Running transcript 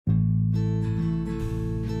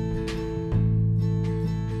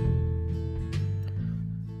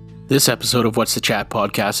This episode of What's the Chat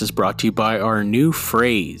podcast is brought to you by our new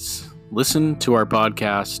phrase. Listen to our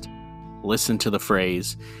podcast, listen to the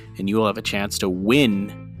phrase, and you will have a chance to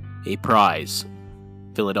win a prize.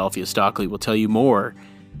 Philadelphia Stockley will tell you more.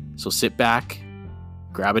 So sit back,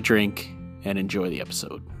 grab a drink, and enjoy the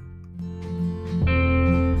episode.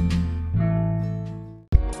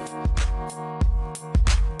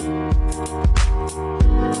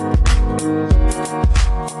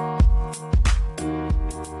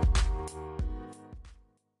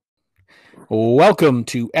 Welcome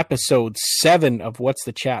to episode 7 of What's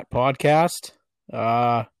the Chat podcast.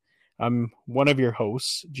 I'm one of your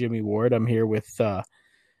hosts, Jimmy Ward. I'm here with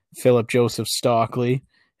Philip Joseph Stockley.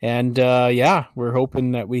 And we're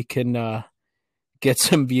hoping that we can get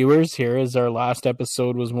some viewers here, as our last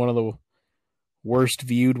episode was one of the worst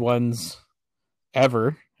viewed ones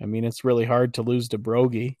ever. I mean, it's really hard to lose to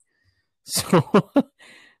Brogy. So,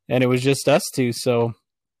 and it was just us two. So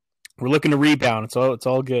we're looking to rebound. It's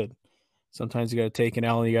all good. Sometimes you got to take an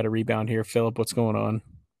L and you got to rebound here. Philip, what's going on?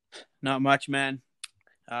 Not much, man.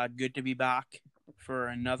 Good to be back for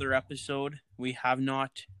another episode. We have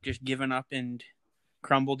not just given up and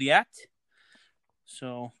crumbled yet.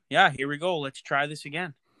 So, yeah, here we go. Let's try this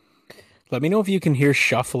again. Let me know if you can hear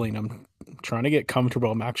shuffling. I'm trying to get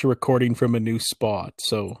comfortable. I'm actually recording from a new spot.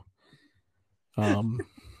 So, I'm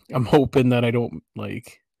hoping that I don't,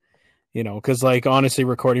 because, honestly,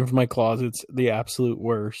 recording from my closet's the absolute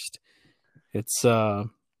worst. It's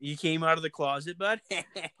You came out of the closet, bud?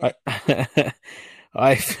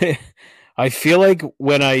 I feel like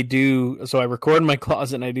when I do, so I record in my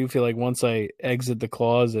closet, and I do feel like once I exit the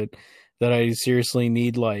closet that I seriously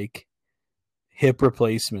need hip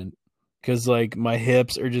replacement, because my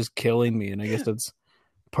hips are just killing me, and I guess that's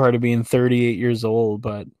part of being 38 years old,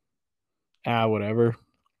 but whatever.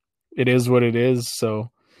 It is what it is.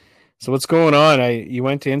 So what's going on? You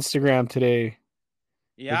went to Instagram today.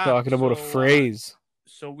 Yeah, we're talking about a phrase.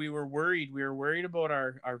 So we were worried. We were worried about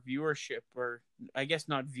our viewership, or I guess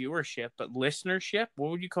not viewership, but listenership.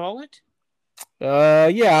 What would you call it?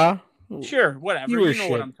 Yeah. Sure, whatever. Viewership. You know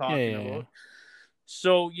what I'm talking about. Yeah.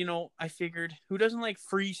 So, I figured, who doesn't like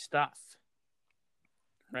free stuff?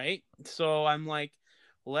 Right? So I'm like,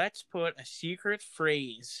 let's put a secret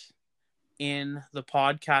phrase in the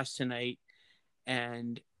podcast tonight.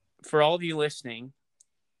 And for all of you listening,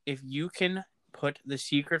 if you can put the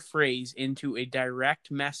secret phrase into a direct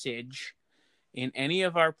message in any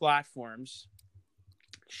of our platforms,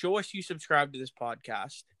 show us you subscribe to this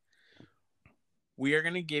podcast, we are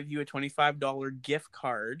going to give you a $25 gift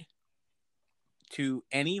card to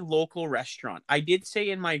any local restaurant. I did say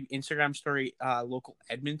in my Instagram story, local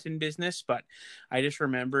Edmonton business, but I just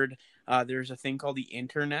remembered there's a thing called the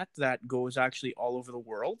internet that goes actually all over the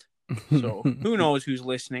world. So who knows who's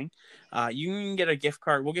listening? You can get a gift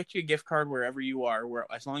card. We'll get you a gift card wherever you are,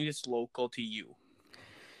 as long as it's local to you.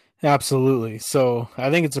 Absolutely. So I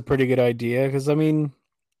think it's a pretty good idea, because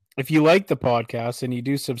if you like the podcast and you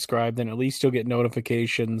do subscribe, then at least you'll get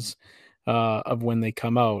notifications of when they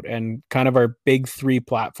come out. And kind of our big 3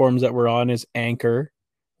 platforms that we're on is Anchor,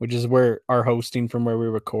 which is where our hosting from where we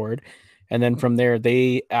record. And then from there,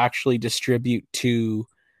 they actually distribute to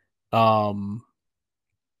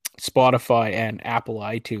Spotify and Apple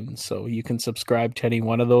iTunes. So you can subscribe to any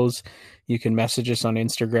one of those. You can message us on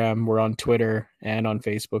Instagram. We're on Twitter and on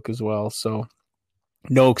Facebook as well. So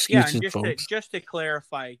no excuses, folks. Just to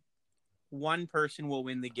clarify, one person will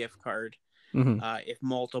win the gift card. Mm-hmm. If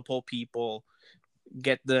multiple people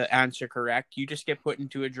get the answer correct, you just get put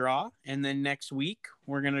into a draw. And then next week,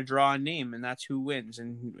 we're going to draw a name, and that's who wins.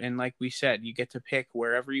 And like we said, you get to pick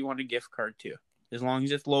wherever you want a gift card to, as long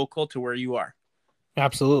as it's local to where you are.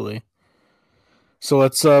 Absolutely. So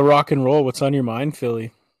let's rock and roll. What's on your mind,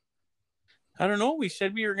 Philly? I don't know. We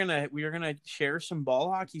said we were gonna share some ball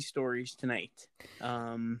hockey stories tonight.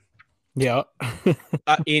 Yeah.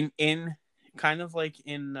 in kind of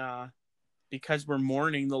because we're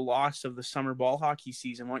mourning the loss of the summer ball hockey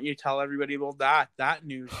season. Why don't you tell everybody about that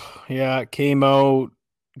news? Yeah, it came out.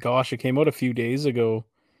 Gosh, it came out a few days ago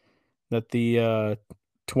that the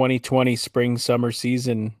 2020 spring-summer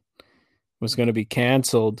season was going to be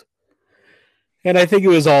canceled. And I think it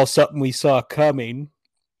was all something we saw coming.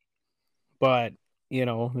 But,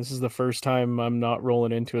 this is the first time I'm not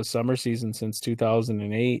rolling into a summer season since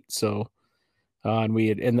 2008. So,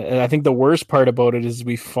 and I think the worst part about it is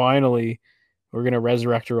we're going to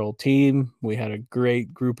resurrect our old team. We had a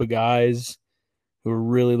great group of guys who were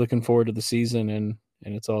really looking forward to the season, and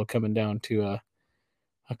it's all coming down to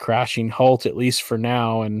a crashing halt, at least for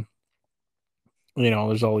now. And,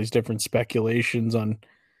 there's all these different speculations on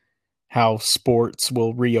how sports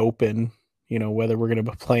will reopen, whether we're going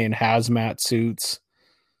to play in hazmat suits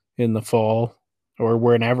in the fall or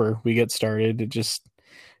whenever we get started. It just,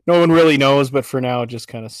 no one really knows, but for now, it just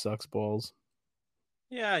kind of sucks balls.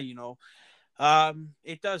 Yeah,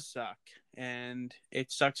 it does suck, and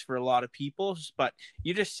it sucks for a lot of people. But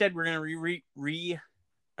you just said we're gonna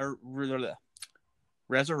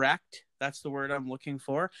resurrect. That's the word I'm looking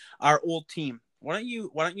for. Our old team. Why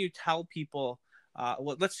don't you tell people?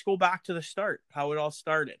 Let's go back to the start. How it all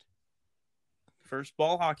started. First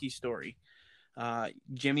ball hockey story.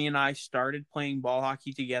 Jimmy and I started playing ball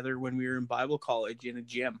hockey together when we were in Bible college in a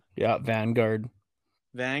gym. Yeah, Vanguard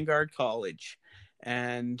College.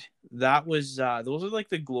 And that was those are like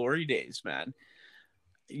the glory days, man.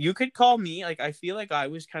 You could call me, like, I feel like I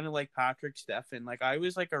was kind of like Patrick Steffen. Like, I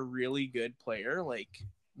was like a really good player, like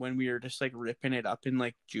when we were just like ripping it up in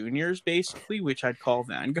like juniors, basically, which I'd call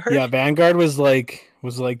Vanguard. Yeah, Vanguard was like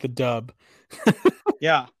the dub.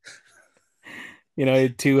 Yeah.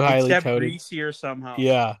 Too highly except touted. greasier somehow.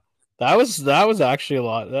 Yeah, that was actually a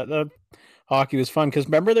lot. That hockey was fun because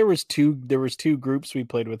remember there was two groups we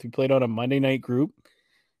played with. We played on a Monday night group.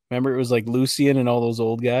 Remember it was like Lucian and all those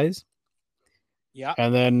old guys. Yeah.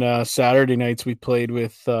 And then Saturday nights we played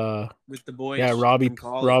with the boys. Yeah,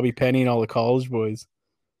 Robbie Penny and all the college boys.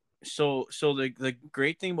 So the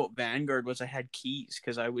great thing about Vanguard was I had keys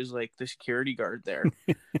because I was like the security guard there.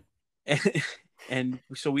 And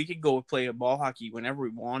so we could go play a ball hockey whenever we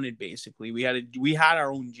wanted. Basically, we had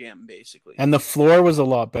our own gym basically, and the floor was a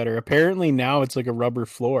lot better. Apparently now it's like a rubber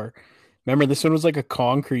floor. Remember this one was like a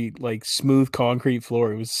concrete, like smooth concrete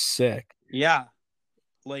floor. It was sick. Yeah,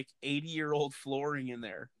 like 80-year-old flooring in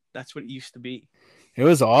there. That's what it used to be. It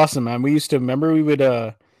was awesome, man. We used to remember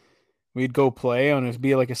we'd go play on it'd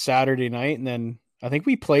be like a Saturday night, and then I think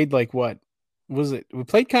we played like what was it? We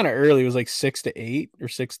played kind of early. It was like 6 to 8 or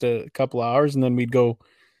 6 to a couple hours, and then we'd go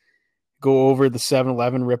over the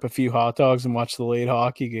 7-Eleven, rip a few hot dogs, and watch the late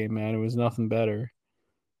hockey game. Man, it was nothing better.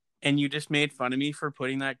 And you just made fun of me for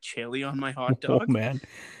putting that chili on my hot dog. Oh man,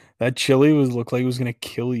 that chili looked like it was gonna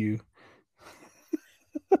kill you.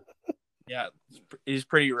 Yeah, it was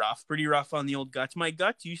pretty rough. Pretty rough on the old guts. My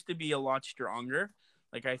guts used to be a lot stronger.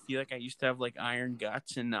 Like I feel like I used to have like iron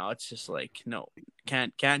guts, and now it's just like no,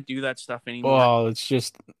 can't do that stuff anymore. Well, it's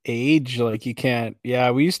just age. Like you can't.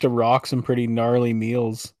 Yeah, we used to rock some pretty gnarly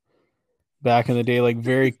meals back in the day. Like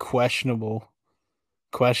very questionable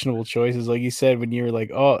choices. Like you said, when you were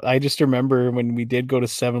like, oh, I just remember when we did go to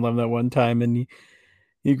 7-Eleven that one time, and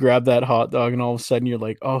you grab that hot dog, and all of a sudden you're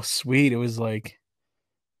like, oh sweet, it was like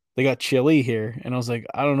they got chili here, and I was like,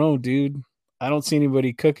 I don't know, dude. I don't see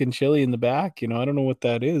anybody cooking chili in the back. I don't know what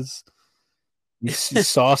that is. You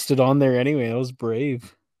sauced it on there anyway. That was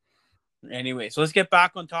brave. Anyway, so let's get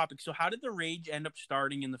back on topic. So how did the Rage end up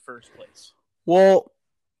starting in the first place? Well,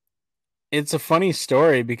 it's a funny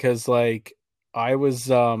story because like I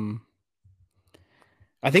was I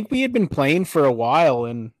think we had been playing for a while,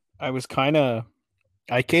 and I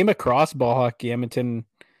came across Ball Hockey Edmonton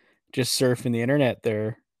just surfing the internet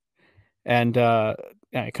there. And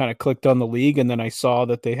I kind of clicked on the league, and then I saw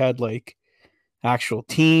that they had like actual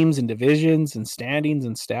teams and divisions and standings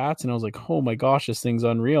and stats. And I was like, oh my gosh, this thing's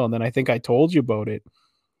unreal. And then I think I told you about it.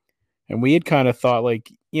 And we had kind of thought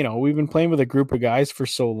like, we've been playing with a group of guys for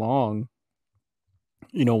so long.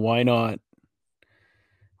 Why not?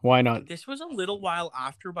 Why not? This was a little while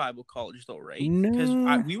after Bible college though, right? No.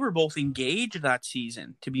 Because we were both engaged that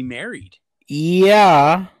season to be married.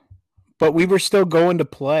 Yeah, but we were still going to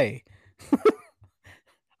play.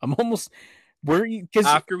 I'm almost...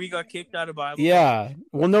 after we got kicked out of Bible college.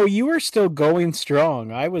 Well, no, you were still going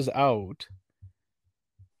strong. I was out.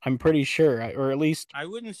 I'm pretty sure, or at least I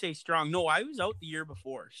wouldn't say strong. No, I was out the year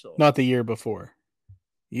before. So not the year before.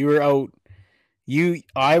 You were out.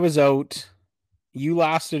 I was out. You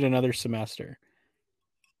lasted another semester.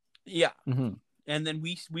 Yeah. Mm-hmm. And then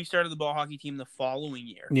we started the ball hockey team the following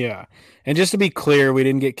year. Yeah. And just to be clear, we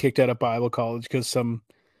didn't get kicked out of Bible college because some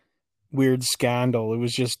weird scandal. It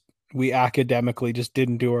was just we academically just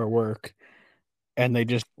didn't do our work. And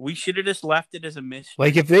we should have just left it as a mystery.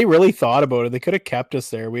 Like if they really thought about it, they could have kept us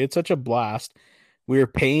there. We had such a blast. We were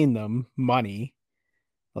paying them money.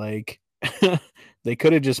 Like they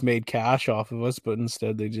could have just made cash off of us, but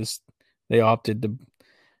instead they opted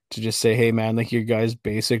to just say, hey man, like you guys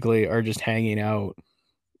basically are just hanging out,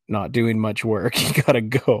 not doing much work. You gotta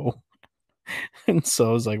go. And so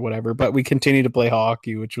I was like, whatever. But we continued to play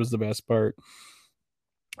hockey, which was the best part.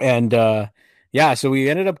 And so we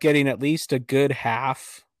ended up getting at least a good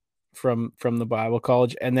half from the Bible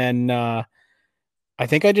college. And then I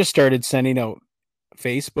think I just started sending out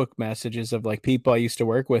Facebook messages of like people I used to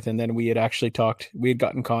work with, and then we had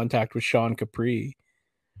gotten in contact with Sean Capri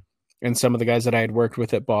and some of the guys that I had worked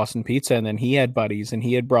with at Boston Pizza, and then he had buddies and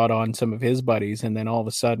he had brought on some of his buddies, and then all of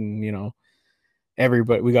a sudden,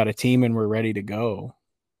 everybody, we got a team and we're ready to go.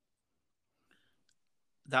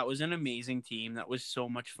 That was an amazing team. That was so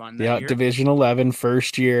much fun that Yeah, year. Division 11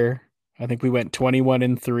 first year. I think we went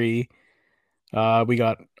 21-3. We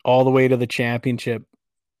got all the way to the championship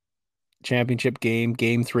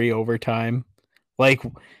game 3 overtime. Like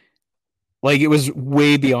it was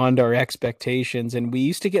way beyond our expectations, and we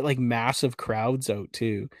used to get like massive crowds out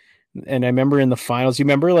too. And I remember in the finals, you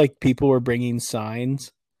remember like people were bringing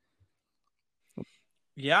signs?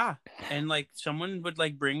 Yeah, and like someone would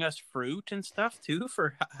like bring us fruit and stuff too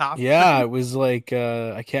for half. Yeah, it was like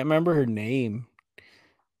I can't remember her name.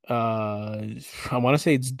 I want to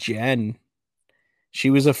say it's Jen. She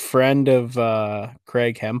was a friend of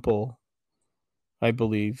Craig Hempel, I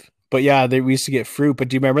believe. But yeah, we used to get fruit. But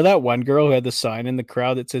do you remember that one girl who had the sign in the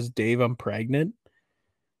crowd that says, "Dave, I'm pregnant"?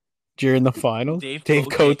 During the finals? Dave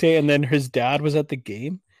Cote. And then his dad was at the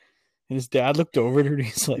game. And his dad looked over at her and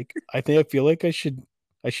he's like, I feel like I should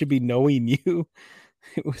be knowing you.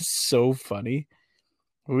 It was so funny.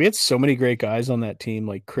 We had so many great guys on that team,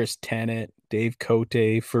 like Chris Tennant, Dave Cote,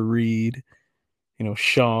 Fareed,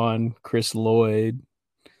 Sean, Chris Lloyd,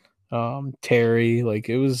 Terry. Like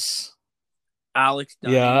it was Alex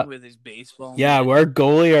Dunning with his baseball. Yeah, our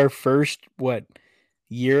goalie, our first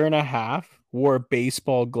year and a half, wore a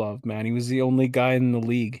baseball glove, man. He was the only guy in the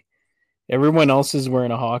league. Everyone else is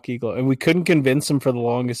wearing a hockey glove. And we couldn't convince him for the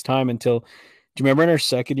longest time until, do you remember in our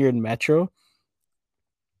second year in Metro?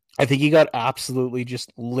 I think he got absolutely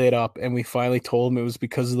just lit up, and we finally told him it was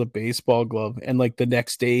because of the baseball glove. And like the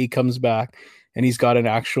next day he comes back and he's got an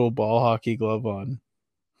actual ball hockey glove on.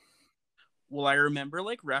 Well, I remember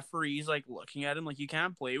like referees like looking at him like, you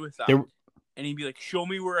can't play with that. And he'd be like, show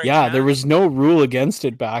me where I can. Yeah, there was no rule against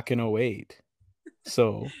it back in 2008.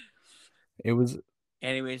 So it was.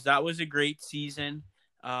 Anyways, that was a great season.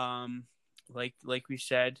 Like we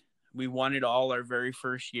said, we won it all our very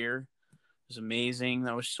first year. It was amazing.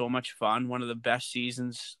 That was so much fun. One of the best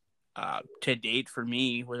seasons to date for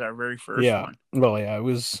me was our very first one. Well, yeah, it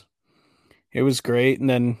was great. And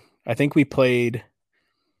then I think we played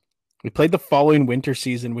the following winter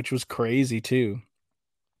season, which was crazy too.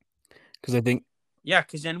 Because I think. Yeah,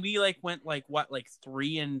 because then we went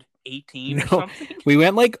 3-18 or something. We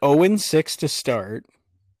went 0-6 to start.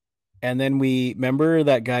 And then we remember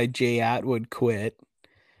that guy Jay Atwood quit,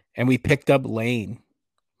 and we picked up Lane.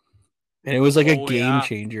 And it was a game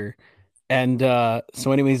changer. And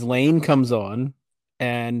so anyways, Lane comes on.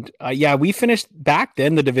 And we finished back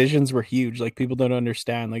then. The divisions were huge. Like people don't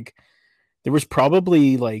understand. Like there was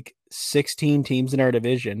probably 16 teams in our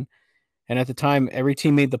division. And at the time, every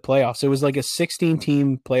team made the playoffs. It was a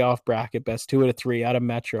 16-team playoff bracket, best 2 out of 3 out of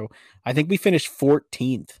Metro. I think we finished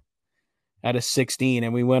 14th out of 16,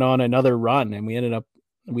 and we went on another run, and we ended up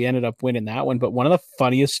winning that one. But one of the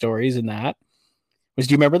funniest stories in that was,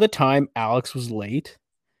 do you remember the time Alex was late?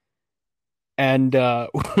 And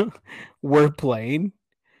we're playing,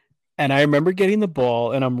 and I remember getting the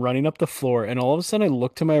ball, and I'm running up the floor, and all of a sudden I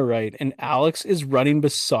look to my right, and Alex is running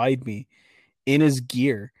beside me in his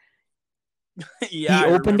gear. Yeah,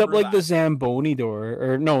 he opened up the Zamboni door,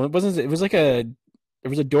 or no, it wasn't. It was there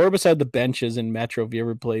was a door beside the benches in Metro, if you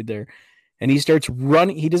ever played there. And he starts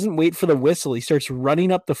running. He doesn't wait for the whistle. He starts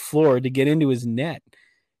running up the floor to get into his net.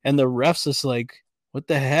 And the ref's just like, what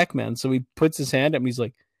the heck, man? So he puts his hand up and he's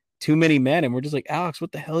like, too many men. And we're just like, Alex,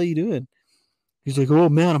 what the hell are you doing? He's like, oh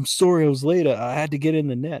man, I'm sorry I was late. I had to get in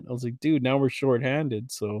the net. I was like, dude, now we're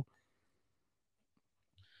shorthanded. So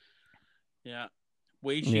yeah.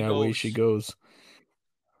 Way she goes.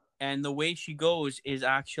 And the way she goes is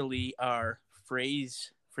actually our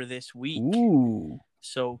phrase for this week. Ooh.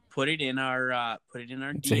 So put it in our it's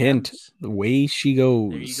DMs. A hint. The way she goes.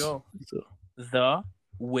 There you go. The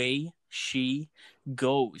way she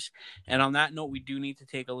goes. And on that note, we do need to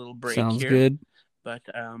take a little break. Sounds good. But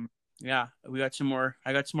yeah, I got some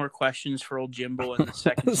more questions for old Jimbo in the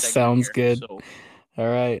second segment. Sounds good. So, all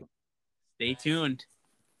right. Stay tuned.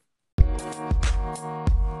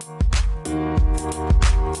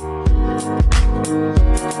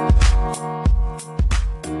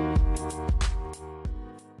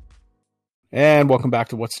 And welcome back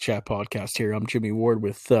to What's the Chat podcast here. I'm Jimmy Ward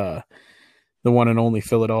with the one and only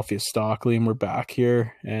Philadelphia Stockley, and we're back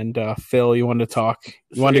here. And Phil, you wanted to talk?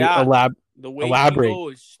 Elaborate?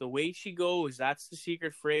 The way she goes. That's the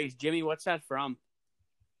secret phrase. Jimmy, what's that from?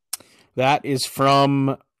 That is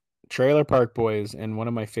from Trailer Park Boys, and one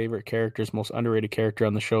of my favorite characters, most underrated character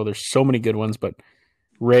on the show. There's so many good ones, but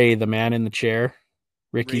Ray, the man in the chair,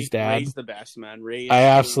 Ricky's dad. Ray's the best, man. Ray I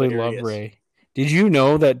is absolutely love hilarious. Ray. Did you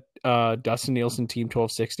know that Dustin Nielsen Team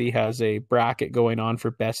 1260 has a bracket going on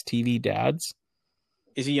for best TV dads?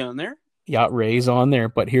 Is he on there? Yeah, Ray's on there,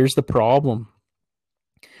 but here's the problem.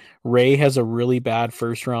 Ray has a really bad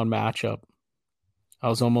first round matchup. I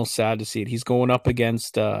was almost sad to see it. He's going up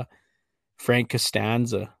against Frank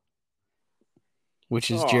Costanza,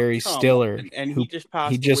 which is Jerry Stiller, and who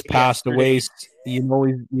he just passed away. You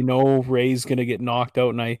know Ray's gonna get knocked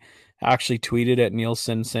out, and I actually tweeted at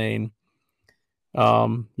Nielsen saying,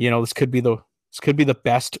 this could be the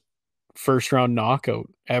best first round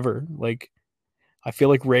knockout ever. Like, I feel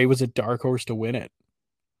like Ray was a dark horse to win it.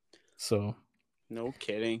 So, no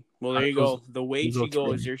kidding. Well, there you go. The way she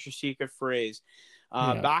goes. There's your secret phrase.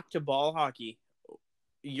 Back to ball hockey.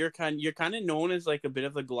 You're kind of known as like a bit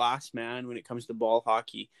of a glass man when it comes to ball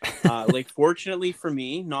hockey. Like, fortunately for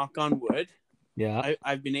me, knock on wood, yeah,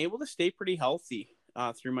 I've been able to stay pretty healthy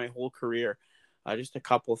through my whole career. Just a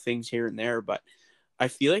couple of things here and there, but I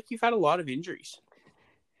feel like you've had a lot of injuries.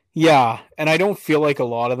 Yeah, and I don't feel like a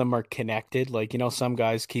lot of them are connected. Like, some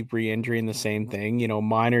guys keep re-injuring the same thing.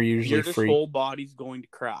 Mine are usually Your whole body's going to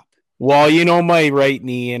crap. Well, my right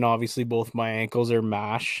knee and obviously both my ankles are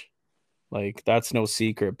mash. Like, that's no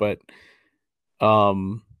secret, but I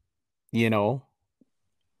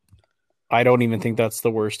don't even think that's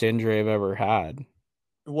the worst injury I've ever had.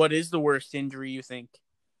 What is the worst injury you think?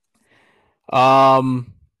 Well,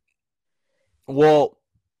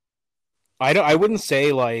 I wouldn't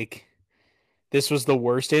say like this was the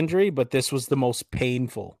worst injury, but this was the most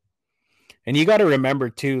painful. And you got to remember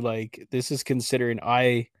too, like, this is considering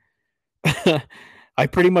I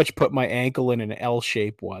pretty much put my ankle in an L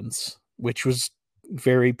shape once, which was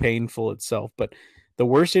very painful itself. But the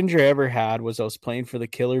worst injury I ever had was I was playing for the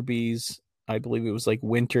Killer Bees. I believe it was like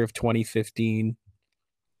winter of 2015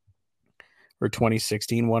 or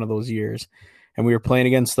 2016, one of those years. And we were playing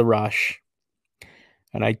against the Rush.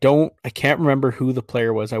 And I can't remember who the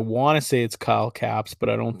player was. I want to say it's Kyle Capps, but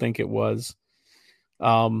I don't think it was.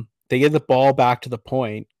 They get the ball back to the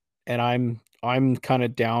point, and I'm kind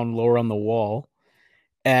of down lower on the wall,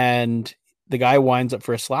 and the guy winds up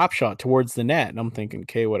for a slap shot towards the net, and I'm thinking,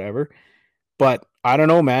 okay, whatever. But I don't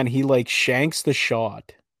know, man. He like shanks the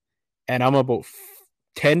shot, and I'm about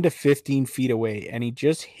 10 to 15 feet away, and he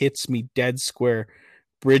just hits me dead square,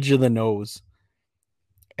 bridge of the nose.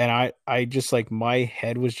 And I just, like, my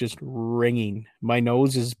head was just ringing. My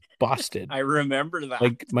nose is busted. I remember that.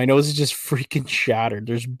 Like, my nose is just freaking shattered.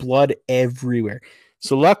 There's blood everywhere.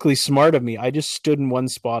 So luckily, smart of me, I just stood in one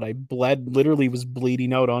spot. I literally was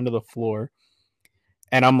bleeding out onto the floor.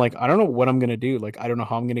 And I'm like, I don't know what I'm going to do. Like, I don't know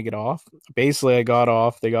how I'm going to get off. Basically, I got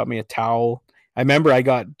off. They got me a towel. I remember I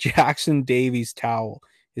got Jackson Davies' towel,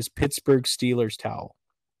 his Pittsburgh Steelers towel.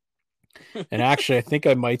 And actually, I think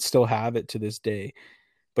I might still have it to this day.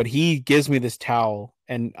 But he gives me this towel,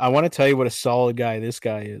 and I want to tell you what a solid guy this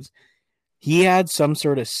guy is. He had some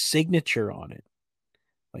sort of signature on it.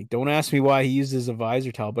 Like, don't ask me why he uses a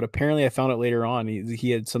visor towel, but apparently I found it later on.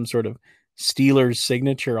 He had some sort of Steelers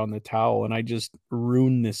signature on the towel, and I just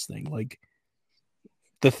ruined this thing. Like,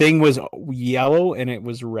 the thing was yellow, and it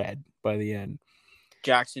was red by the end.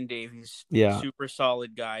 Jackson Davies. Yeah. Super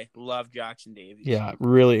solid guy. Love Jackson Davies. Yeah,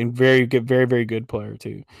 really, and very good, very, very good player,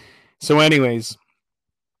 too. So anyways,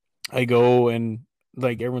 I go and,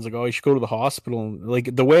 like, everyone's like, oh, you should go to the hospital.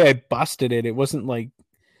 Like, the way I busted it, it wasn't like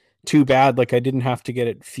too bad. Like, I didn't have to get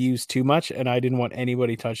it fused too much, and I didn't want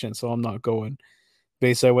anybody touching it, so I'm not going.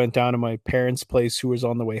 Basically, I went down to my parents' place, who was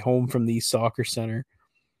on the way home from the soccer center,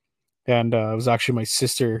 and it was actually my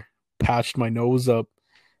sister patched my nose up,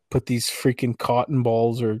 put these freaking cotton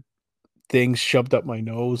balls or things shoved up my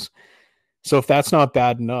nose. So if that's not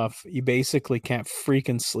bad enough, you basically can't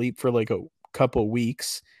freaking sleep for like a couple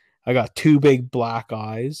weeks. I got 2 big black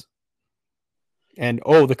eyes. And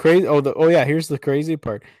here's the crazy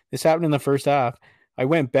part. This happened in the first half. I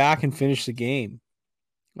went back and finished the game.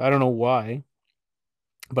 I don't know why,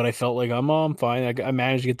 but I felt like I'm fine. I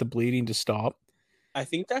managed to get the bleeding to stop. I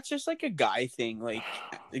think that's just like a guy thing, like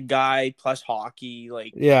a guy plus hockey,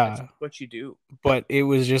 like, yeah, that's what you do. But it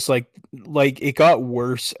was just like it got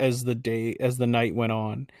worse as the night went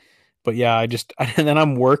on. But yeah, and then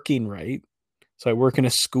I'm working, right? So I work in a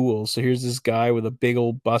school. So here's this guy with a big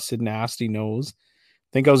old busted, nasty nose. I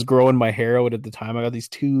think I was growing my hair out at the time. I got these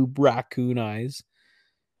 2 raccoon eyes.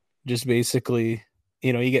 Just basically,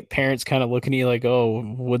 you get parents kind of looking at you like, oh,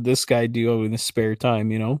 what'd this guy do in his spare time,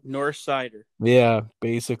 North Sider. Yeah,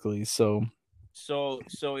 basically. So it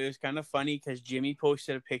was kind of funny because Jimmy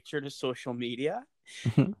posted a picture to social media,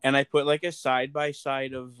 and I put like a side by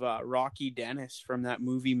side of Rocky Dennis from that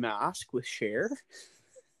movie Mask with Cher.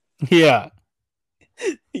 Yeah.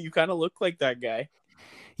 You kind of look like that guy.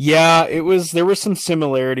 Yeah, there were some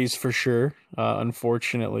similarities for sure,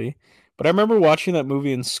 unfortunately. But I remember watching that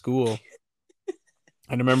movie in school.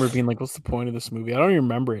 And I remember being like, what's the point of this movie? I don't even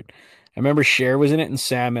remember it. I remember Cher was in it and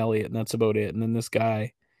Sam Elliott, and that's about it. And then this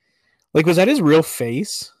guy, like, was that his real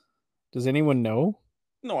face? Does anyone know?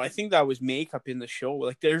 No, I think that was makeup in the show.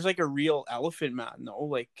 Like, there's like a real elephant man. No,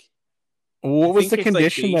 like, I What was think the it's like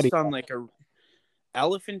condition that he based on like a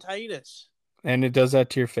elephantitis. and it does that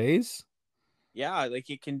to your face? Yeah, like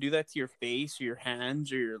it can do that to your face or your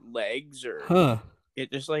hands or your legs, or Huh.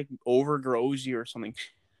 it just like overgrows you or something.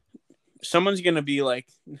 Someone's gonna be like,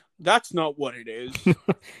 "That's not what it is."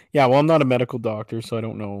 Yeah, well, I'm not a medical doctor, so I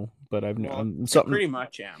don't know, but Well, I something. pretty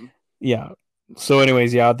much am. Yeah. So,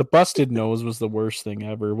 anyways, yeah, the busted nose was the worst thing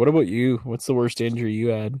ever. What about you? What's the worst injury you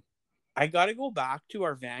had? I got to go back to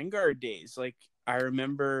our Vanguard days. Like I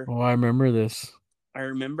remember, Oh, I remember this.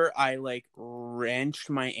 I like wrenched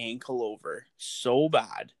my ankle over so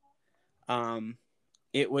bad. Um,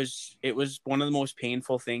 it was one of the most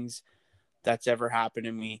painful things that's ever happened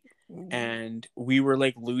to me, and we were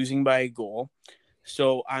like losing by a goal.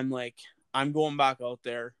 So I'm like, I'm going back out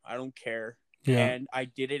there. I don't care. Yeah. And I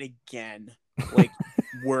did it again, like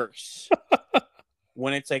worse.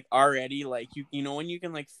 When it's like already like you know when you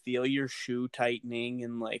can like feel your shoe tightening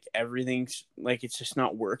and like everything's like it's just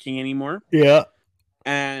not working anymore. Yeah.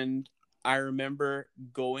 And I remember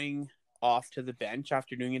going off to the bench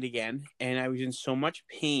after doing it again, and I was in so much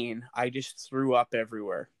pain I just threw up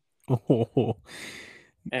everywhere. Oh.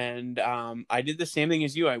 And I did the same thing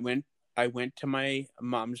as you. I went to my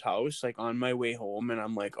mom's house like on my way home, and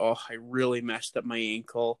I'm like, oh, I really messed up my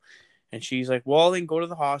ankle. And she's like, well, then go to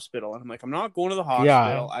the hospital. And I'm like, I'm not going to the Yeah.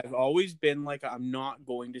 hospital. I've always been like, I'm not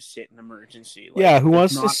going to sit in emergency. Like, Yeah, who there's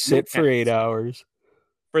wants to not no sit for chance 8 hours?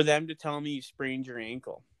 for them to tell me you sprained your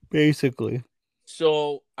ankle. Basically.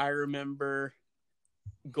 So I remember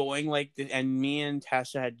going like, and me and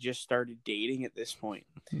Tessa had just started dating at this point.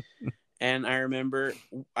 And I remember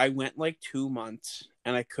I went like 2 months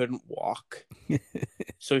and I couldn't walk.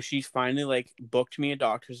 So she finally like booked me a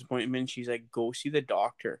doctor's appointment. She's like, go see the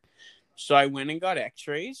doctor. So I went and got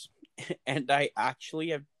x-rays, and I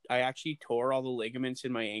actually tore all the ligaments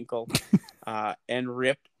in my ankle and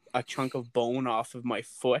ripped a chunk of bone off of my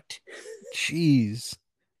foot. Jeez.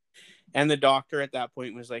 And the doctor at that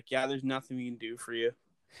point was like, yeah, there's nothing we can do for you.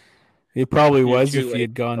 It probably You're was too if he late.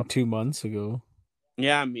 had gone 2 months ago.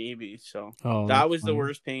 Yeah, maybe. So Oh, that that's was the funny.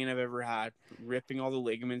 worst pain I've ever had, ripping all the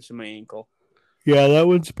ligaments in my ankle. Yeah, that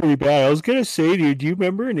one's pretty bad. I was gonna say to you, do you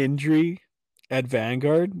remember an injury at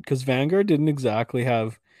Vanguard? Because Vanguard didn't exactly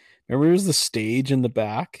have. Remember, it was the stage in the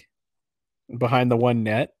back behind the one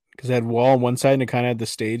net because it had wall on one side and it kind of had the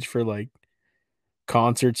stage for like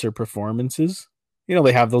concerts or performances. You know,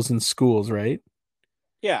 they have those in schools, right?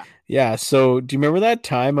 Yeah. Yeah. So, do you remember that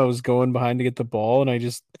time I was going behind to get the ball and I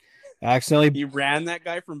just accidentally? You ran that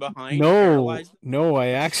guy from behind, No, paralyzed him? no, I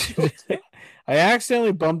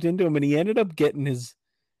accidentally bumped into him and he ended up getting his.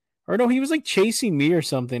 Or no, he was like chasing me or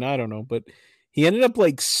something. I don't know, but he ended up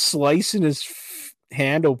like slicing his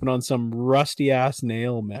hand open on some rusty ass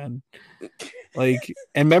nail, man. Like,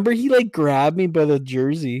 and remember he like grabbed me by the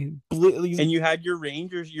jersey. And you had your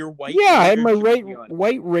Rangers, your white. Yeah, I had Rangers my jersey on.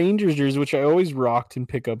 white Rangers jersey, which I always rocked in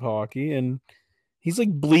pickup hockey, and he's like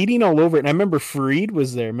bleeding all over it. And I remember Freed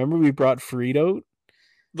was there. Remember we brought Freed out?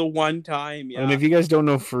 The one time, yeah. And if you guys don't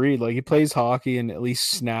know Freed, like he plays hockey and at least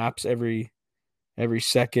snaps every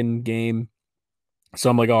second game. So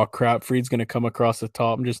I'm like, oh crap, Freed's gonna come across the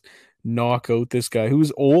top and just knock out this guy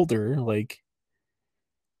who's older. Like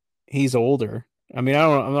he's older. I mean,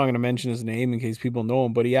 I'm not gonna mention his name in case people know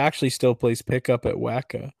him, but he actually still plays pickup at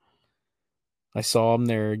WECA. I saw him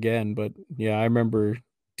there again, but yeah, I remember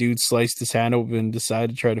dude sliced his hand open and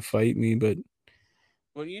decided to try to fight me, but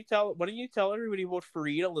Why don't you tell everybody about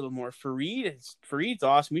Fareed a little more? Fareed's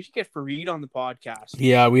awesome. We should get Fareed on the podcast.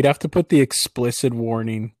 yeah, we'd have to put the explicit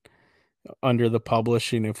warning under the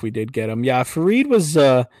publishing if we did get him. Yeah, Fareed was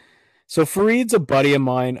so Fareed's a buddy of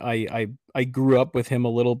mine. I grew up with him a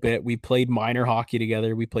little bit. We played minor hockey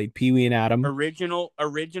together. We played Pee Wee and Adam. Original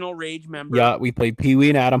Rage member. Yeah, we played Pee Wee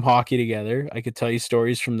and Adam hockey together. I could tell you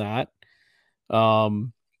stories from that.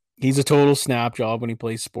 He's a total snap job when he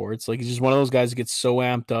plays sports. Like he's just one of those guys that gets so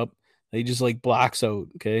amped up that he just like blacks out.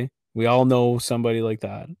 Okay, we all know somebody like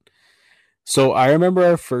that. So I remember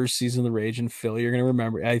our first season of the Rage, and Phil, you're gonna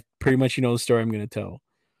remember. I pretty much the story I'm gonna tell.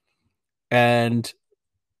 And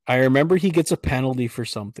I remember he gets a penalty for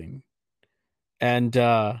something, and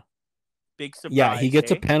Big Yeah, he surprise,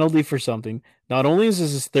 gets a hey? penalty for something. Not only is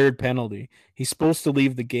this his third penalty, he's supposed to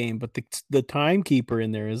leave the game, but the timekeeper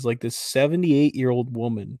in there is like this 78-year-old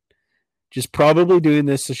woman, just probably doing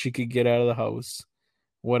this so she could get out of the house,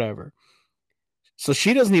 whatever. So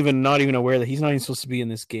she doesn't even not even aware that he's not even supposed to be in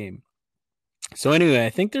this game. So anyway, I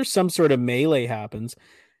think there's some sort of melee happens,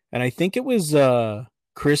 and I think it was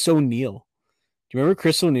Chris O'Neill. Do you remember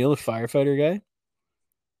Chris O'Neill, the firefighter guy?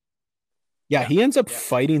 Yeah, he ends up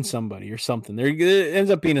fighting somebody or something. There it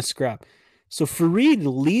ends up being a scrap. So Farid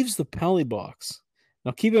leaves the penalty box.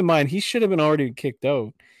 Now keep in mind, he should have been already kicked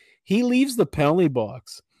out. He leaves the penalty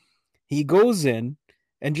box. He goes in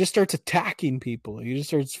and just starts attacking people. He just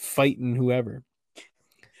starts fighting whoever.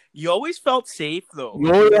 You always felt safe, though.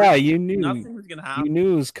 Oh yeah, you knew nothing was gonna happen. You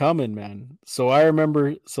knew it was coming, man. So I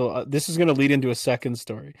remember. So this is gonna lead into a second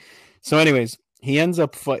story. So, anyways, he ends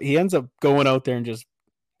up going out there and just,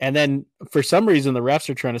 and then for some reason the refs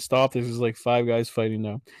are trying to stop this. There's like 5 guys fighting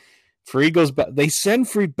now. Farid goes back. They send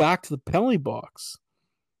Farid back to the penalty box,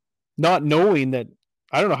 not knowing that.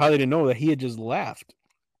 I don't know how they didn't know that he had just left.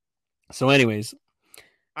 So, anyways,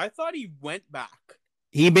 I thought he went back.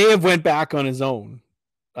 He may have went back on his own.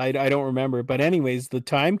 I don't remember. But anyways, the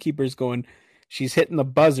timekeeper's going, she's hitting the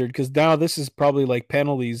buzzard because now this is probably like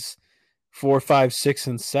penalties 4, 5, 6,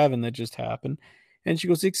 and 7 that just happened. And she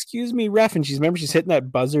goes, "Excuse me, ref." And she's hitting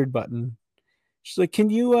that buzzard button. She's like, "Can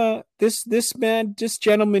you this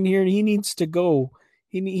gentleman here, he needs to go.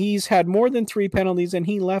 He's had more than 3 penalties and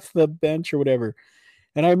he left the bench or whatever."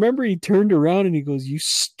 And I remember he turned around and he goes, "You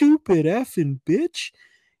stupid effing bitch."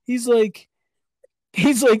 He's like,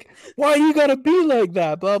 "Why you gotta be like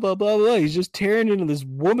that?" Blah, blah, blah, blah. He's just tearing into this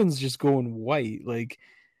woman's just going white. Like,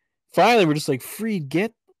 finally, we're just like, "Farid,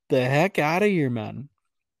 get the heck out of here, man."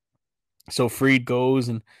 So Farid goes,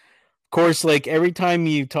 and of course, like, every time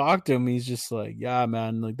you talk to him, he's just like, "Yeah,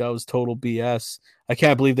 man, like, that was total BS. I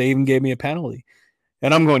can't believe they even gave me a penalty."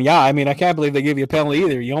 And I'm going, "Yeah, I mean, I can't believe they gave you a penalty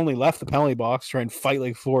either. You only left the penalty box trying to fight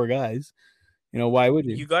like 4 guys. You know, why would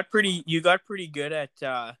you?" You got pretty good at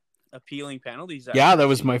appealing penalties. Yeah, that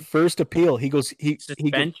was my first appeal. He goes,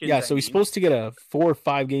 suspension. So he's supposed to get a 4 or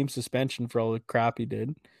 5 game suspension for all the crap he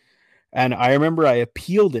did. And I remember I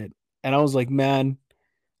appealed it, and I was like, "Man,"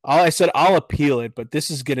 I said, "I'll appeal it, but this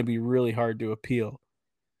is going to be really hard to appeal."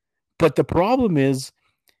 But the problem is,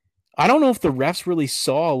 I don't know if the refs really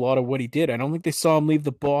saw a lot of what he did. I don't think they saw him leave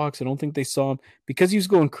the box. I don't think they saw him because he was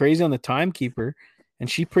going crazy on the timekeeper, and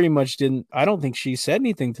she pretty much didn't. I don't think she said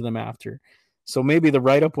anything to them after. So maybe the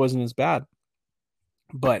write-up wasn't as bad.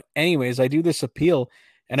 But anyways, I do this appeal,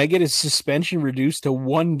 and I get his suspension reduced to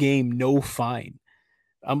 1 game, no fine.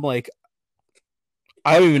 I'm like,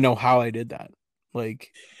 I don't even know how I did that.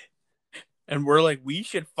 Like, and we're like, we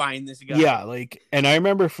should find this guy. Yeah, like, and I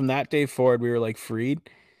remember from that day forward, we were like, "Farid,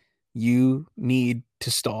 you need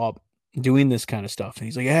to stop doing this kind of stuff." And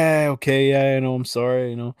he's like, "Yeah, okay, yeah, I know, I'm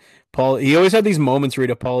sorry, Paul." He always had these moments where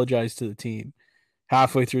he'd apologize to the team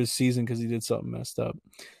halfway through the season because he did something messed up.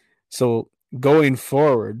 So going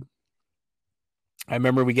forward, I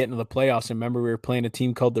remember we get into the playoffs. I remember we were playing a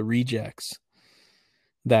team called the Rejects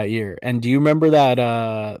that year. And do you remember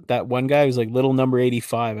that one guy who was like little number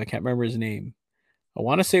 85? I can't remember his name. I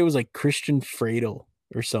want to say it was like Christian Fradel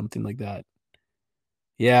or something like that.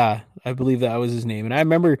 Yeah, I believe that was his name. And I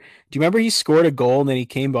remember, do you remember he scored a goal and then he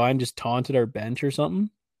came by and just taunted our bench or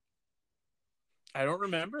something? I don't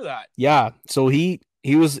remember that. Yeah, so he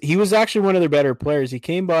was actually one of their better players. He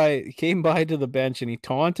came by to the bench and he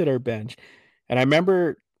taunted our bench. And I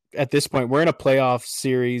remember at this point we're in a playoff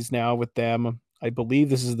series now with them. I believe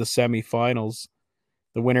this is the semifinals.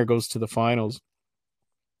 The winner goes to the finals.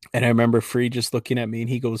 And I remember Farid just looking at me and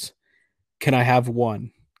he goes, "Can I have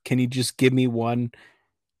one? Can you just give me one?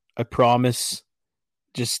 I promise.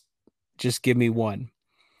 Just give me one."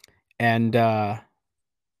 And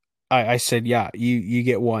I said, "Yeah, you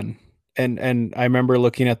get one." And I remember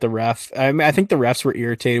looking at the ref. I think the refs were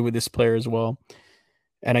irritated with this player as well.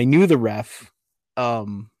 And I knew the ref.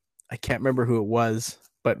 I can't remember who it was,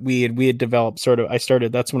 but we had developed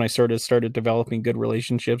that's when I started developing good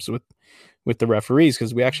relationships with the referees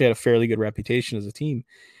because we actually had a fairly good reputation as a team.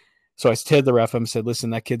 So I told the ref, I said,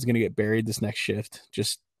 "Listen, that kid's going to get buried this next shift.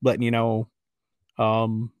 Just letting you know,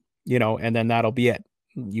 and then that'll be it.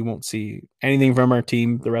 You won't see anything from our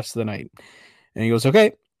team the rest of the night." And he goes,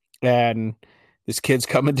 "Okay." And this kid's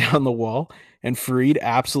coming down the wall, and Farid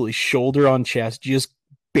absolutely shoulder on chest just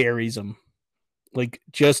buries him. Like,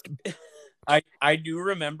 just I do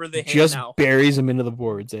remember the just now. Buries him into the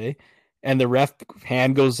boards, eh? And the ref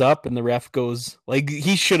hand goes up, and the ref goes like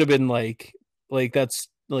he should have been like that's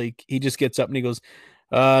like he just gets up and he goes,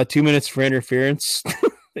 2 minutes for interference.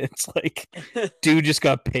 It's like, dude just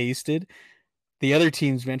got pasted. The other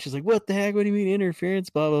team's bench is like, what the heck? What do you mean interference?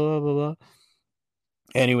 Blah, blah, blah, blah, blah.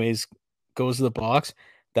 Anyways, goes to the box.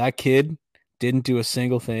 That kid didn't do a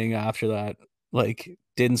single thing after that. Like,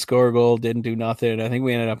 didn't score a goal, didn't do nothing. I think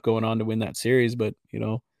we ended up going on to win that series, but,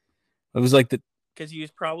 it was like the because he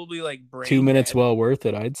was probably like 2 minutes dead. well worth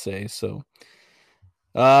it, I'd say. So,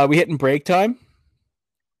 we hitting break time.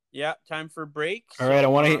 Yeah, time for break. All right, I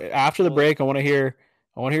want to after the break. I want to hear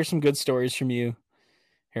some good stories from you.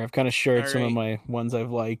 Here, I've kind of shared some of my ones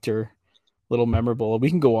I've liked or little memorable. We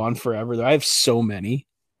can go on forever. I have so many,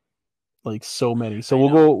 like so many. So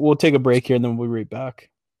we'll take a break here and then we'll be right back.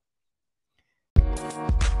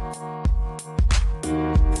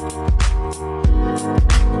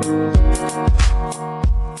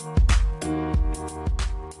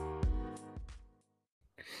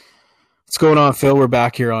 What's going on, Phil? We're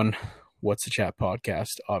back here on What's the Chat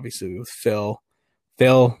podcast, obviously with Phil.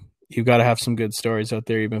 Phil, you've got to have some good stories out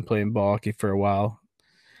there. You've been playing ball hockey for a while.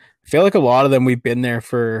 I feel like a lot of them we've been there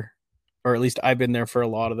for, or at least I've been there for a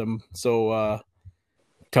lot of them. So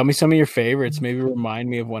tell me some of your favorites. Maybe remind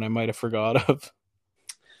me of one I might have forgot of.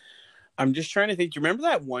 I'm just trying to think. Do you remember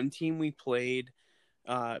that one team we played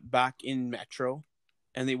back in Metro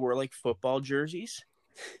and they wore like football jerseys?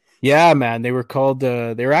 Yeah, man. They were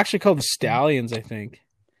actually called the Stallions, I think.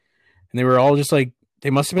 And they were all just like, they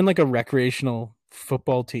must have been like a recreational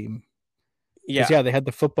football team. Yeah, they had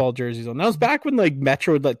the football jerseys on. That was back when like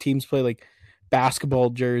Metro would let teams play like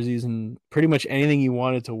basketball jerseys and pretty much anything you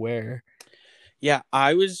wanted to wear. Yeah,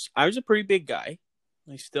 I was a pretty big guy.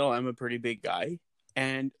 I still am a pretty big guy.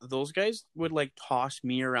 And those guys would like toss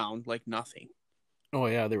me around like nothing. Oh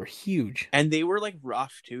yeah, they were huge. And they were like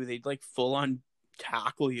rough too. They'd like full on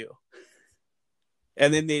tackle you.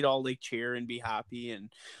 And then they'd all like cheer and be happy and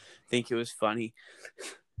think it was funny.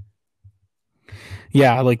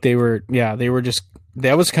 Yeah, like they were just,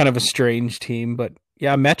 that was kind of a strange team, but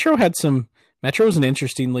yeah, Metro was an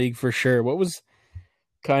interesting league for sure. What was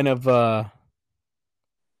kind of one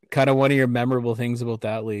of your memorable things about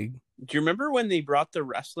that league? Do you remember when they brought the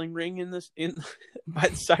wrestling ring in by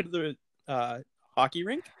the side of the hockey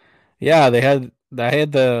rink? Yeah, they had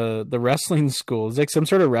the wrestling school. It's like some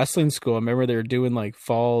sort of wrestling school. I remember they were doing like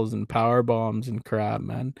falls and power bombs and crap,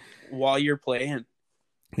 man. While you're playing.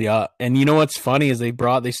 Yeah, and you know what's funny is they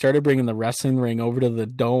started bringing the wrestling ring over to the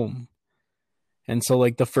dome, and so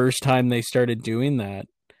like the first time they started doing that,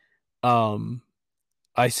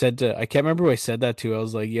 I can't remember who I said that to. I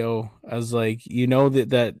was like,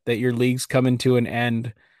 that your league's coming to an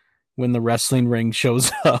end when the wrestling ring shows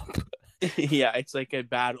up. Yeah, it's like a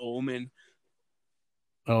bad omen.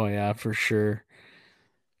 Oh yeah, for sure.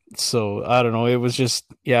 So I don't know. It was just,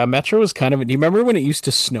 yeah, Metro was kind of. Do you remember when it used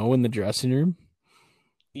to snow in the dressing room?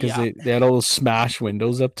 Because they had all those smashed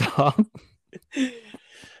windows up top. That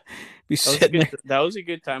was a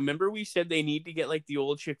good time. Remember we said they need to get like the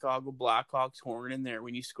old Chicago Blackhawks horn in there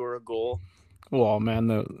when you score a goal. Well, man,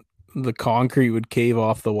 the concrete would cave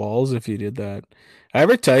off the walls if you did that. I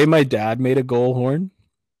ever tell you my dad made a goal horn?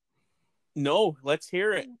 No, let's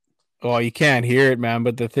hear it. Oh, you can't hear it, man.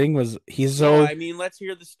 But the thing was, let's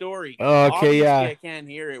hear the story. Oh, okay, obviously, yeah. I can't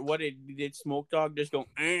hear it. What did Smoke Dog just go?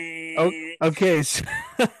 Oh, okay,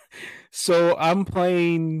 so I'm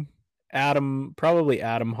playing probably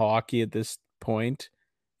Adam Hockey at this point.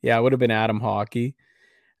 Yeah, it would have been Adam Hockey,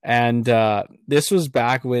 and this was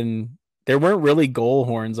back when there weren't really goal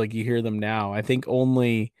horns like you hear them now. I think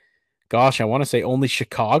only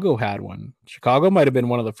Chicago had one. Chicago might have been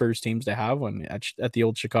one of the first teams to have one at the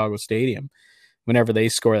old Chicago Stadium. Whenever they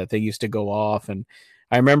score, that thing used to go off. And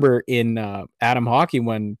I remember in Adam Hockey,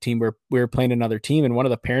 one team where we were playing another team, and one of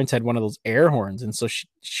the parents had one of those air horns, and so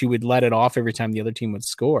she would let it off every time the other team would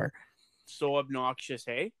score. So obnoxious,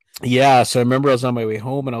 hey? Yeah. So I remember I was on my way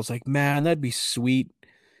home, and I was like, man, that'd be sweet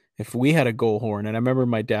if we had a goal horn. And I remember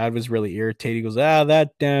my dad was really irritated. He goes,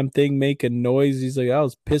 that damn thing making noise. He's like, that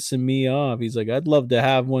was pissing me off. He's like, I'd love to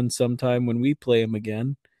have one sometime when we play him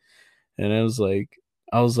again. And I was like,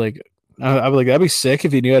 that'd be sick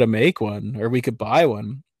if you knew how to make one, or we could buy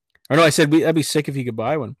one. Or no, I said, that'd be sick if you could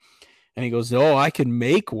buy one. And he goes, no, I can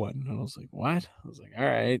make one. And I was like, what? I was like, all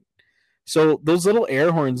right. So those little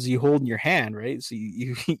air horns you hold in your hand, right? So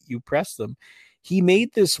you press them. He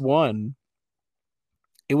made this one.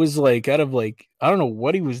 It was like out of like, I don't know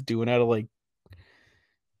what he was doing, out of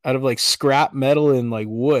like scrap metal and like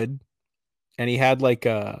wood. And he had like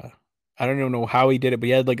I don't even know how he did it, but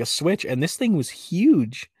he had like a switch, and this thing was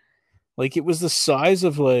huge. Like it was the size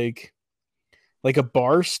of like a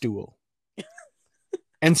bar stool.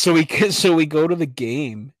 And so we go to the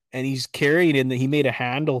game, and he's carrying it, and he made a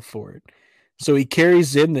handle for it. So he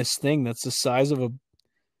carries in this thing that's the size of a,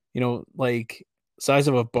 like size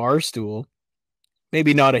of a bar stool.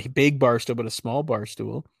 Maybe not a big bar stool, but a small bar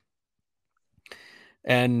stool.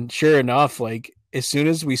 And sure enough, like as soon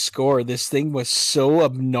as we score, this thing was so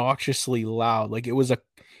obnoxiously loud. Like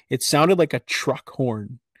it sounded like a truck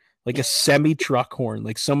horn, like a semi truck horn.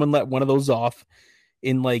 Like someone let one of those off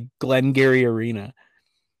in like Glengarry Arena.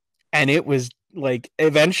 And it was like,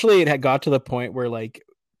 eventually it had got to the point where like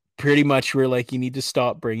pretty much we're like, you need to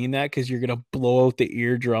stop bringing that because you're going to blow out the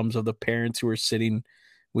eardrums of the parents who are sitting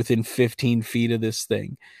within 15 feet of this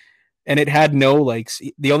thing. And it had no like,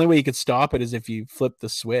 the only way you could stop it is if you flip the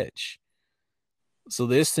switch. So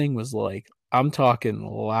this thing was like, I'm talking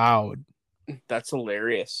loud. That's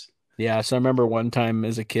hilarious. Yeah. So I remember one time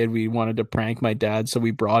as a kid, we wanted to prank my dad. So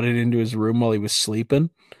we brought it into his room while he was sleeping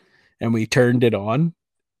and we turned it on.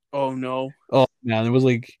 Oh no. Oh man, it was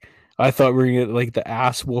like, I thought we were gonna get like the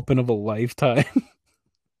ass whooping of a lifetime.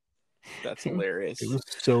 That's hilarious. It was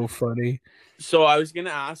so funny. So I was gonna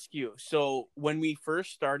ask you. So when we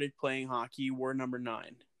first started playing hockey, you wore number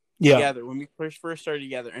 9 Yeah. together. When we first started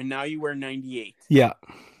together, and now you wear 98. Yeah.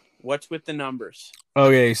 What's with the numbers?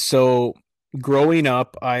 Okay, so growing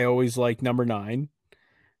up, I always liked number 9.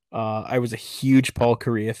 I was a huge Paul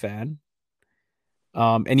Kariya fan.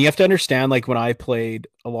 And you have to understand, like when I played,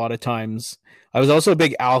 a lot of times, I was also a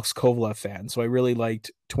big Alex Kovalev fan, so I really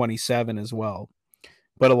liked 27 as well.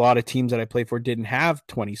 But a lot of teams that I played for didn't have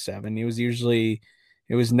 27.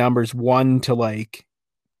 It was numbers 1 to like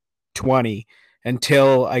 20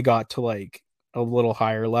 until I got to like a little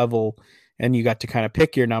higher level and you got to kind of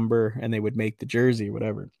pick your number and they would make the jersey or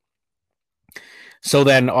whatever. So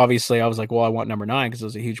then obviously I was like, well, I want number 9 because I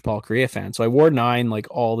was a huge Paul Kariya fan. So I wore 9 like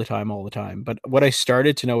all the time. But what I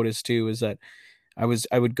started to notice too is that I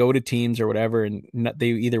would go to teams or whatever and they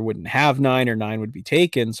either wouldn't have 9 or 9 would be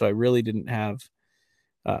taken. So I really didn't have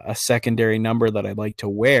a secondary number that I'd like to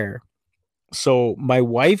wear. So my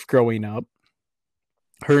wife growing up,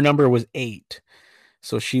 her number was 8.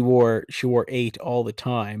 So she wore 8 all the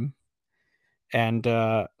time. And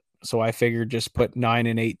so I figured just put 9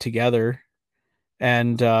 and 8 together.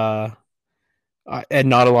 And not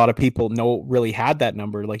a lot of people really had that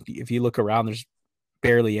number. Like if you look around, there's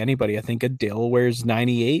barely anybody. I think Adil wears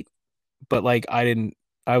 98, but like I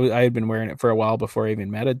had been wearing it for a while before I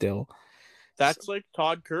even met Adil. That's like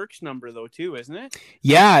Todd Kirk's number though too, isn't it?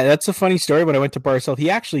 Yeah, that's a funny story. When I went to Barzell, he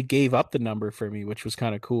actually gave up the number for me, which was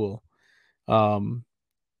kind of cool.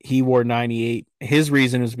 He wore 98. His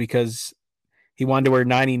reason was because he wanted to wear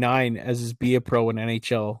 99 as his be a pro in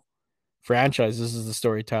NHL franchise. This is the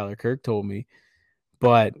story Tyler Kirk told me.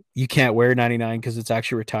 But you can't wear 99 because it's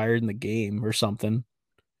actually retired in the game or something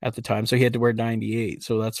at the time. So he had to wear 98.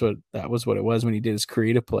 So that was what it was when he did his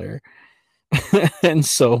creative player. And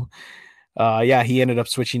so yeah, he ended up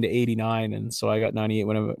switching to 89, and so I got 98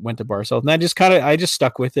 when I went to Barzell. And I just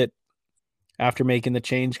stuck with it after making the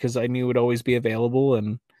change because I knew it would always be available,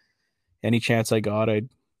 and any chance I got, I'd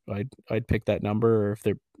pick that number. Or if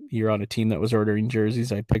you're on a team that was ordering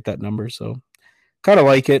jerseys, I'd pick that number. So kind of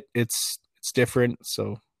like it. It's different,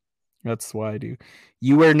 so that's why I do.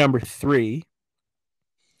 You wear number 3.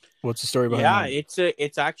 What's the story behind that? Yeah,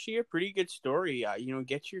 it's actually a pretty good story.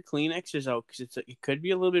 Get your Kleenexes out because it could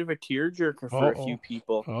be a little bit of a tearjerker for a few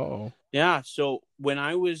people. Oh, yeah. So when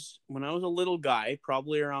I was a little guy,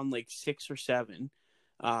 probably around like 6 or 7,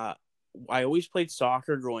 I always played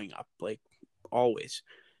soccer growing up, like always,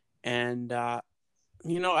 and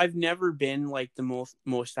I've never been like the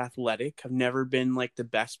most athletic. I've never been like the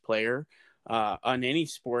best player on any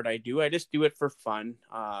sport I do. I just do it for fun.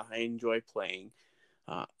 I enjoy playing.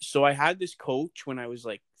 So I had this coach when I was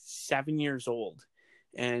like 7 years old,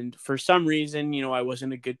 and for some reason, I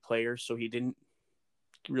wasn't a good player, so he didn't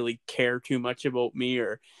really care too much about me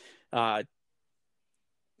or I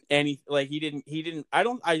would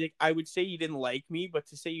say he didn't like me, but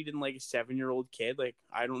to say you didn't like a 7-year-old kid, like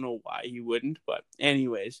I don't know why he wouldn't, but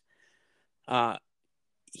anyways,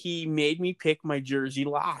 he made me pick my jersey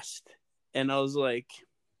last, and I was like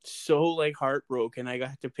so like heartbroken. I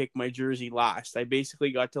got to pick my jersey last. I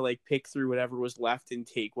basically got to like pick through whatever was left and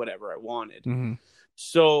take whatever I wanted. Mm-hmm.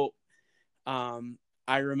 So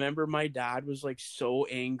I remember my dad was like so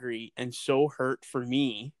angry and so hurt for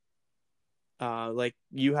me. Like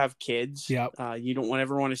you have kids. Yep. You don't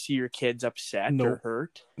ever want to see your kids upset Nope. or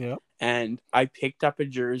hurt. Yep. And I picked up a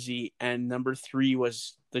jersey, and number 3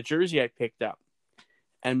 was the jersey I picked up.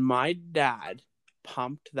 And my dad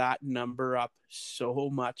pumped that number up so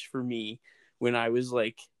much for me when I was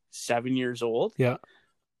like 7 years old. Yeah.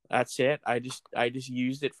 That's it. I just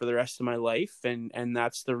used it for the rest of my life, and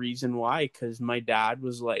that's the reason why, because my dad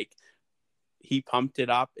was like he pumped it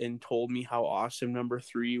up and told me how awesome number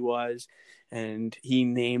 3 was, and he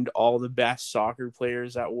named all the best soccer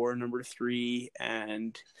players that wore number 3,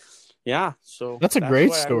 and yeah, so That's a great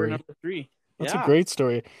why I wear story. number 3. That's a Yeah, great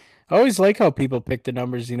story. I always like how people pick the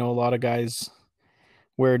numbers. You know, a lot of guys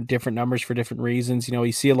wear different numbers for different reasons. You know,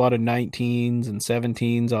 you see a lot of 19s and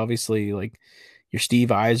 17s, obviously, like your Steve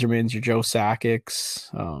Eisermans, your Joe Sakic's.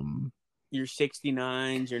 your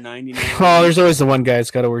 69s, your 99s. Oh, there's always the one guy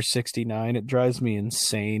that's got to wear 69. It drives me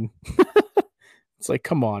insane. It's like,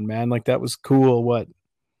 come on, man. Like, that was cool, what,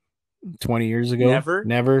 20 years ago?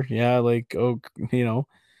 Never. Yeah, like, oh, you know,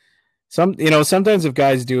 sometimes if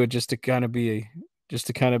guys do it just to kind of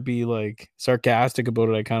be like sarcastic about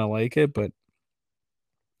it, I kind of like it, but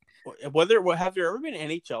have there ever been an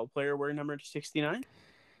NHL player wearing number 69?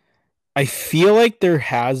 I feel like there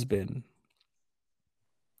has been,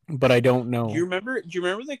 but I don't know. Do you remember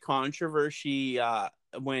the controversy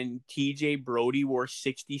when TJ Brody wore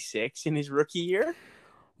 66 in his rookie year?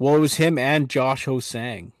 Well, it was him and Josh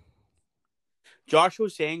Ho-Sang. Josh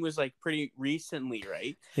Ho-Sang was like pretty recently,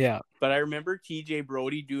 right? Yeah. But I remember TJ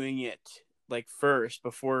Brody doing it like first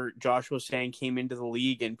before Josh Ho-Sang came into the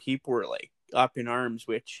league, and people were like up in arms,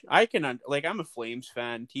 which I can like. I'm a Flames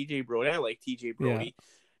fan. TJ Brody, I like TJ Brody,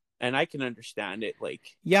 and I can understand it. Like,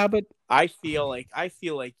 yeah, but I feel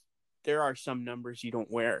like there are some numbers you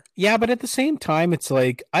don't wear. Yeah, but at the same time, it's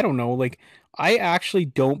like, I don't know, like, I actually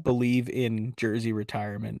don't believe in jersey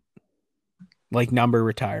retirement, like number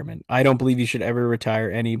retirement. I don't believe you should ever retire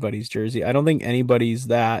anybody's jersey. I don't think anybody's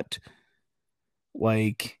that,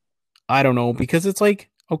 like, I don't know, because it's like,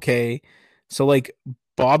 okay, so like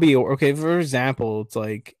Bobby, okay, for example, it's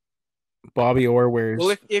like Bobby Orr wears.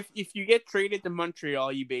 Well, if you get traded to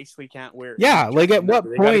Montreal, you basically can't wear. Yeah, like at what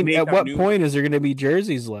point? At what point is there going to be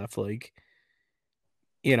jerseys left? Like,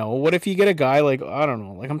 you know, what if you get a guy like, I don't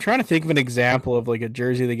know, like I'm trying to think of an example of like a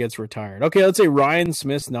jersey that gets retired. Okay, let's say Ryan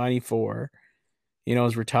Smith's 94, you know,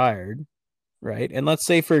 is retired, right? And let's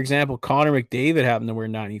say, for example, Connor McDavid happened to wear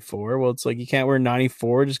 94. Well, it's like you can't wear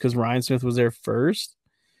 94 just because Ryan Smith was there first.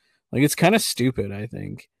 Like, it's kind of stupid, I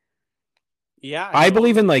think. Yeah, I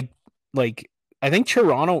believe in like I think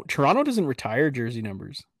Toronto doesn't retire jersey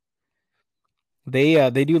numbers. They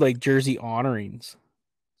do like jersey honorings.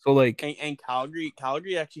 So like, and Calgary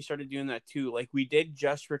actually started doing that too. Like, we did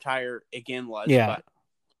just retire Iginla, but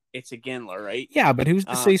it's Iginla, right? Yeah, but who's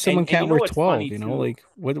to say someone can't wear 12? You know, like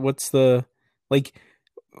what's the like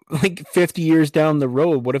 50 years down the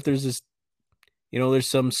road? What if there's this, you know, there's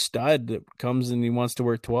some stud that comes and he wants to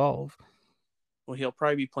wear 12? Well, he'll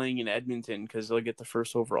probably be playing in Edmonton because they'll get the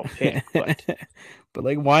first overall pick. But but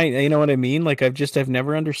like, why? You know what I mean? Like, I've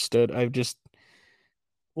never understood.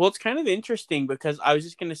 Well, it's kind of interesting because I was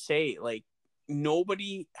just gonna say, like,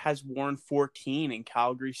 nobody has worn 14 in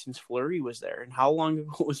Calgary since Fleury was there. And how long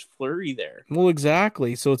ago was Fleury there? Well,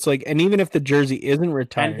 exactly. So it's like, and even if the jersey isn't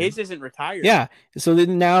retired, and his isn't retired. Yeah. So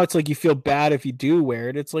then now it's like you feel bad if you do wear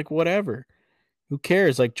it. It's like, whatever. Who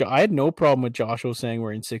cares? Like, I had no problem with Josh Ho-Sang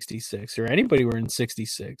wearing 66 or anybody wearing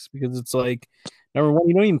 66 because it's like, number one,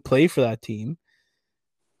 you don't even play for that team.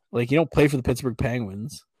 Like, you don't play for the Pittsburgh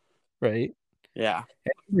Penguins, right? Yeah.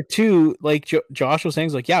 And number two, like Josh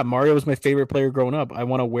Ho-Sang's like, yeah, Mario was my favorite player growing up. I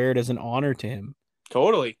want to wear it as an honor to him.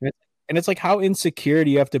 Totally. And it's like, how insecure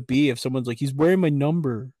do you have to be if someone's like, he's wearing my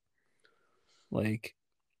number? Like,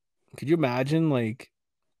 could you imagine, like,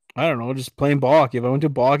 I don't know, just playing ball hockey. If I went to a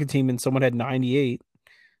ball hockey team and someone had 98,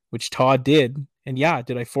 which Todd did, and yeah,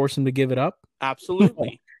 did I force him to give it up?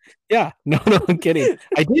 Absolutely. Yeah. No, I'm kidding.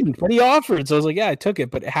 I didn't, but he offered. So I was like, yeah, I took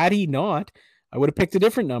it. But had he not, I would have picked a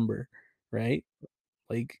different number, right?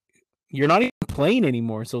 Like, you're not even playing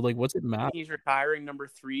anymore. So, like, what's it matter? He's retiring number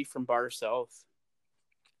 3 from Bar South.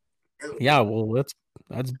 Yeah, well,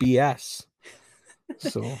 that's BS.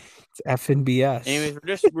 So it's effing BS. Anyways,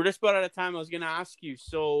 we're just about out of time. I was gonna ask you.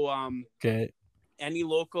 So, okay, any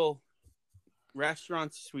local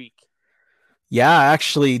restaurants this week? Yeah,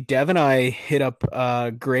 actually, Dev and I hit up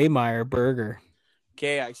Graymeyer Burger.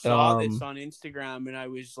 Okay, I saw this on Instagram and I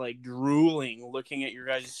was like drooling looking at your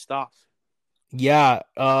guys' stuff. Yeah,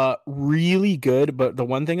 really good. But the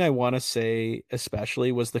one thing I want to say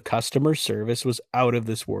especially was the customer service was out of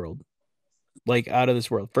this world. Like, out of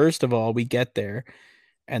this world. First of all, we get there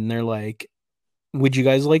and they're like, would you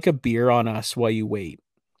guys like a beer on us while you wait?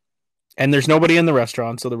 And there's nobody in the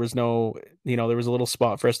restaurant, so there was no, you know, there was a little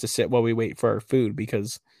spot for us to sit while we wait for our food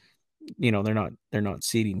because, you know, they're not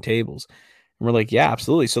seating tables. And we're like, yeah,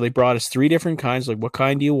 absolutely. So they brought us 3 different kinds. Like, what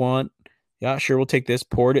kind do you want? Yeah, sure, we'll take this.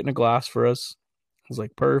 Poured it in a glass for us. I was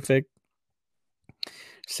like, perfect.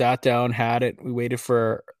 Sat down, had it. We waited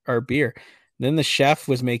for our beer. Then the chef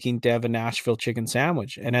was making Dev a Nashville chicken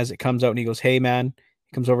sandwich. And as it comes out and he goes, hey, man,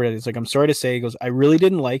 he comes over to it. He's like, I'm sorry to say, he goes, I really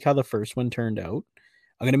didn't like how the first one turned out.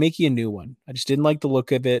 I'm going to make you a new one. I just didn't like the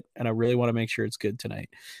look of it. And I really want to make sure it's good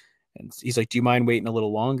tonight. And he's like, do you mind waiting a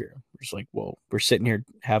little longer? We're just like, well, we're sitting here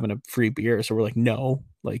having a free beer. So we're like, no,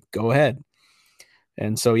 like, go ahead.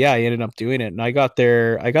 And so, yeah, I ended up doing it. And I got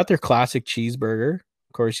their classic cheeseburger.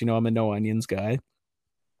 Of course, you know, I'm a no onions guy.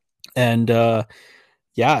 And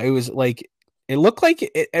yeah, it was like, it looked like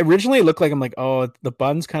it originally it looked like I'm like, oh, the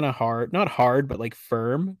bun's kind of hard, not hard, but like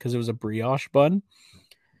firm because it was a brioche bun.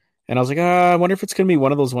 And I was like, I wonder if it's gonna be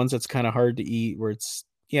one of those ones that's kind of hard to eat, where it's,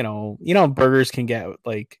 burgers can get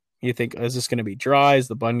like, you think, is this gonna be dry? Is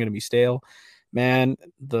the bun gonna be stale? Man,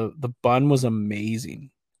 the bun was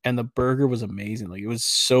amazing, and the burger was amazing. Like, it was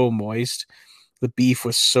so moist. The beef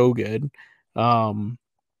was so good.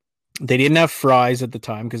 They didn't have fries at the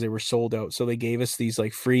time because they were sold out. So they gave us these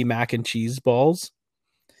like free mac and cheese balls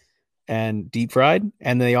and deep fried.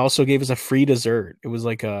 And they also gave us a free dessert. It was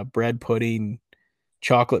like a bread pudding,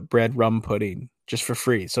 chocolate bread rum pudding, just for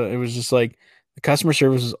free. So it was just like, the customer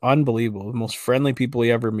service was unbelievable. The most friendly people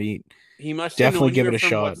you ever meet. He must definitely give it a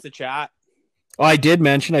shot. What's the chat? Oh, I did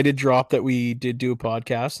drop that we did do a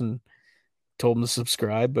podcast and told them to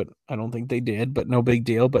subscribe, but I don't think they did, but no big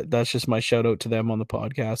deal. But that's just my shout out to them on the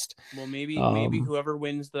podcast. Well, maybe whoever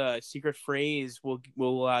wins the secret phrase will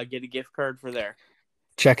get a gift card for there.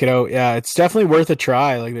 Check it out. Yeah, it's definitely worth a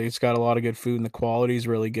try. Like, it's got a lot of good food and the quality is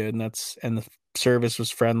really good, and the service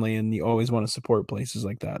was friendly, and you always want to support places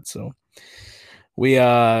like that. So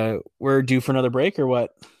we're due for another break, or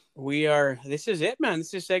what? We are. This is it, man.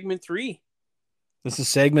 This is segment 3. This is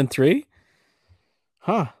segment 3?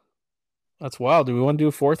 Huh. That's wild. Do we want to do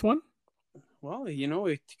a fourth one? Well,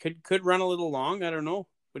 it could run a little long. I don't know.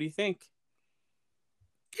 What do you think?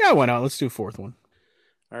 Yeah, why not? Let's do a fourth one.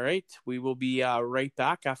 All right. We will be right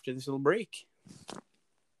back after this little break.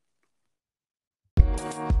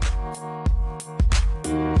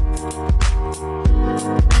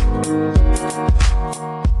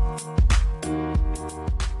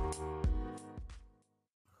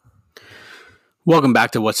 Welcome back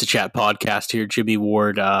to What's the Chat podcast here, Jimmy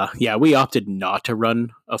Ward. We opted not to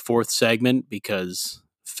run a fourth segment because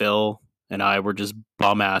Phil and I were just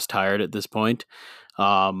bum-ass tired at this point.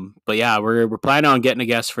 But yeah, we're planning on getting a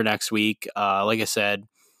guest for next week. Like I said,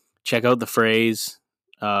 check out the phrase.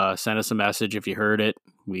 Send us a message if you heard it.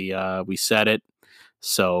 We said it.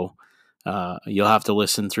 So you'll have to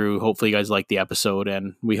listen through. Hopefully you guys like the episode,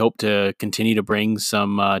 and we hope to continue to bring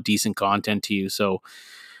some decent content to you. So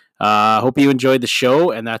hope you enjoyed the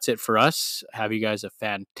show, and that's it for us. Have you guys a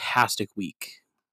fantastic week.